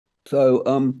So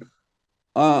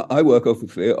I work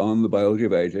obviously on the biology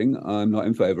of aging. I'm not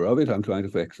in favor of it. I'm trying to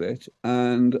fix it.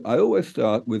 And I always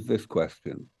start with this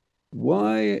question.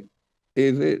 Why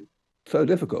is it so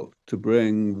difficult to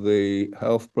bring the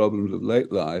health problems of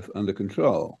late life under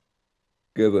control,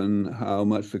 given how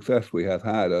much success we have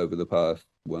had over the past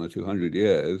 1 or 200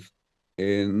 years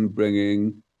in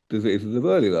bringing diseases of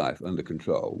early life under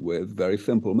control with very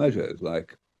simple measures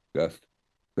like just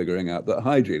figuring out that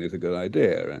hygiene is a good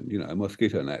idea and,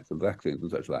 mosquito nets and vaccines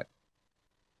and such like.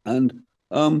 And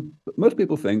most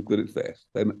people think that it's this.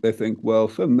 They think, well,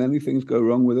 so many things go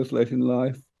wrong with us late in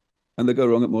life, and they go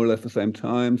wrong at more or less the same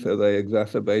time, so they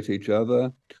exacerbate each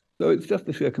other. So it's just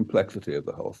the sheer complexity of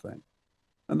the whole thing.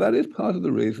 And that is part of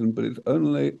the reason, but it's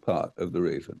only part of the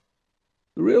reason.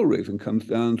 The real reason comes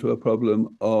down to a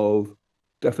problem of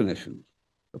definitions,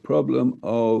 a problem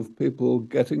of people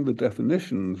getting the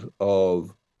definitions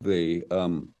of the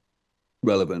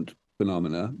relevant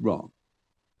phenomena wrong.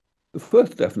 The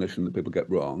first definition that people get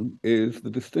wrong is the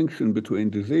distinction between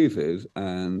diseases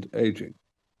and aging.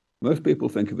 Most people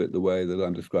think of it the way that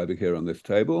I'm describing here on this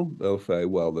table. They'll say,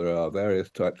 well, there are various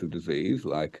types of disease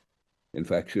like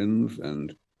infections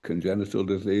and congenital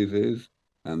diseases,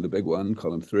 and the big one,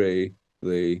 column three,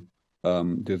 the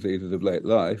diseases of late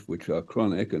life, which are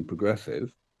chronic and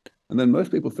progressive. And then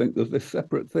most people think there's this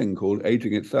separate thing called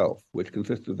aging itself, which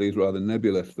consists of these rather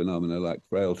nebulous phenomena like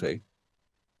frailty.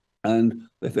 And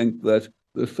they think that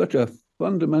there's such a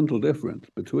fundamental difference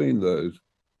between the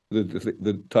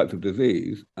types of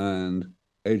disease and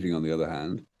aging, on the other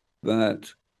hand,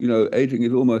 that aging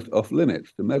is almost off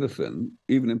limits to medicine,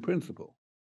 even in principle.